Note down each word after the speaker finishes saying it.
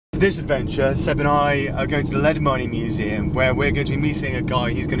For this adventure, Seb and I are going to the lead mining museum, where we're going to be meeting a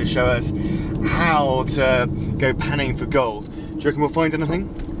guy who's going to show us how to go panning for gold. Do you reckon we'll find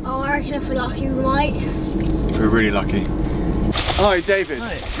anything? Oh, I reckon if we're lucky we might. If we're really lucky. Hi David,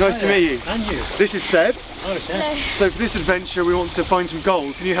 nice to meet you. And you. This is Seb. Oh, Seb. So for this adventure we want to find some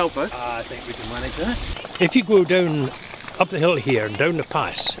gold. Can you help us? I think we can manage that. If you go down up the hill here and down the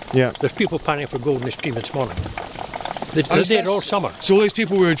pass, there's people panning for gold in the stream this morning. They're there all summer. So all those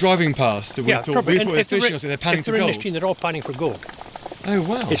people we were driving past that we thought probably. we were fishing, they're panning for gold? If they're in the stream, they're all panning for gold. Oh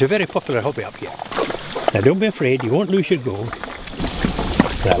wow. It's a very popular hobby up here. Now don't be afraid, you won't lose your gold.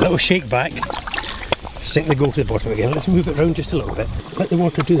 Now, a little shake back, sink the gold to the bottom again. Let's move it around just a little bit. Let the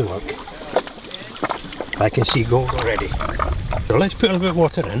water do the work. I can see gold already. So let's put a little bit of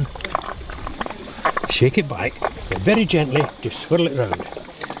water in. Shake it back, and very gently just swirl it round.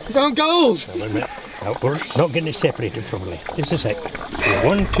 We found gold! Wait a minute. No, we're not getting it separated properly. Just a sec.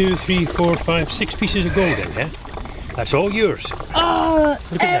 1, 2, 3, 4, 5, 6 pieces of gold in here. That's all yours. Oh,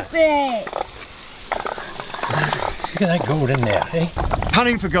 look at that. Look at that gold in there, eh?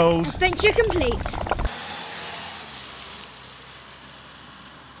 Panning for gold. Adventure complete.